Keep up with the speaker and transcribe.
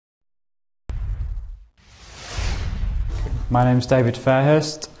My name is David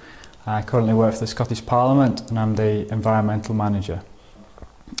Fairhurst. I currently work for the Scottish Parliament and I'm the Environmental Manager.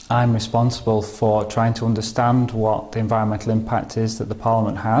 I'm responsible for trying to understand what the environmental impact is that the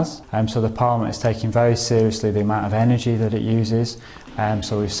Parliament has. So the Parliament is taking very seriously the amount of energy that it uses.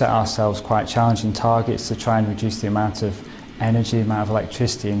 So we've set ourselves quite challenging targets to try and reduce the amount of energy, the amount of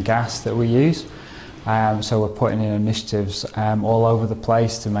electricity and gas that we use. So we're putting in initiatives all over the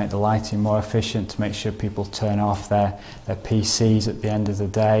place to make the lighting more efficient, to make sure people turn off their PCs at the end of the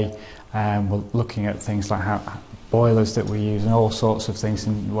day. We're looking at things like boilers that we use and all sorts of things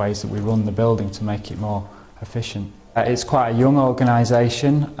in ways that we run the building to make it more efficient. It's quite a young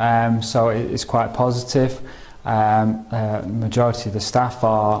organisation, so it's quite positive. Majority of the staff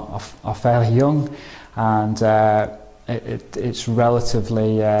are fairly young, and it's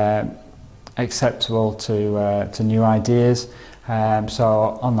relatively acceptable to new ideas.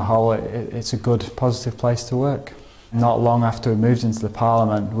 So on the whole, it's a good, positive place to work. Not long after we moved into the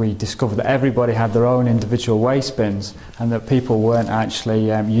Parliament, we discovered that everybody had their own individual waste bins and that people weren't actually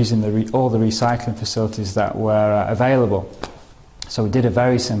using all the recycling facilities that were available. So we did a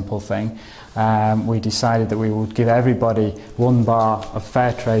very simple thing. We decided that we would give everybody 1 bar of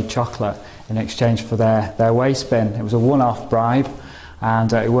fair trade chocolate in exchange for their waste bin. It was a one-off bribe,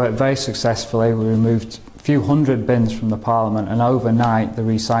 and it worked very successfully. We removed a few hundred bins from the Parliament, and overnight the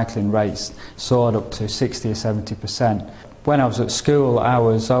recycling rates soared up to 60 or 70%. When I was at school, I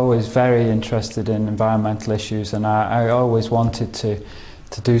was always very interested in environmental issues, and I always wanted to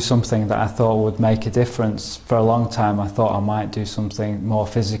do something that I thought would make a difference. For a long time I thought I might do something more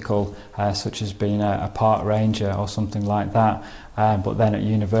physical, such as being a park ranger or something like that. But then at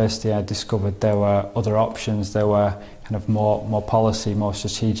university I discovered there were other options. There were kind of more policy, more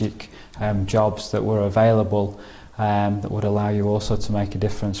strategic jobs that were available that would allow you also to make a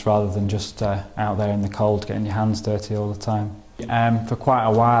difference rather than just out there in the cold getting your hands dirty all the time. For quite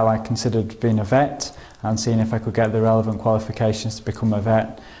a while I considered being a vet and seeing if I could get the relevant qualifications to become a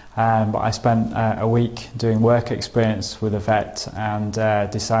vet. But I spent a week doing work experience with a vet and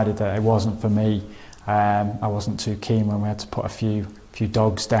decided that it wasn't for me. I wasn't too keen when we had to put a few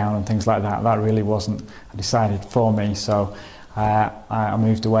dogs down and things like that. That really wasn't decided for me. So I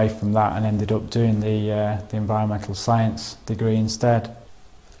moved away from that and ended up doing the environmental science degree instead.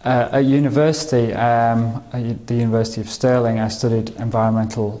 At university, at the University of Stirling, I studied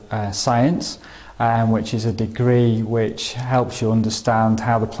environmental science, which is a degree which helps you understand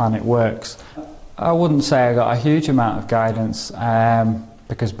how the planet works. I wouldn't say I got a huge amount of guidance,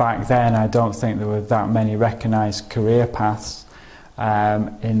 because back then I don't think there were that many recognised career paths.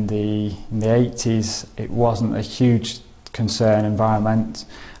 In the 80s it wasn't a huge concern.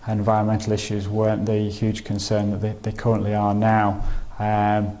 Environmental issues weren't the huge concern that they currently are now.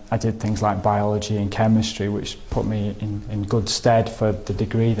 I did things like biology and chemistry, which put me in good stead for the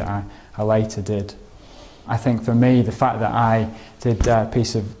degree that I later did. I think for me, the fact that I did a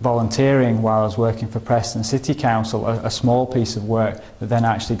piece of volunteering while I was working for Preston City Council, a small piece of work that then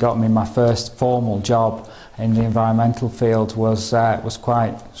actually got me my first formal job in the environmental field, was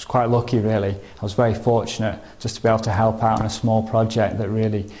quite lucky really. I was very fortunate just to be able to help out on a small project that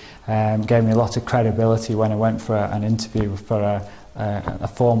really gave me a lot of credibility when I went for an interview for a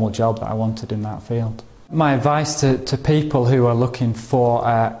formal job that I wanted in that field. My advice to people who are looking for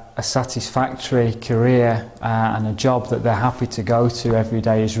a satisfactory career and a job that they're happy to go to every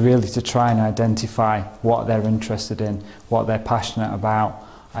day is really to try and identify what they're interested in, what they're passionate about.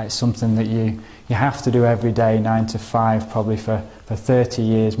 It's something that you have to do every day, 9 to 5, probably for 30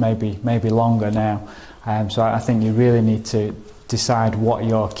 years, maybe longer now. So I think you really need to decide what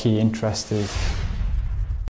your key interest is.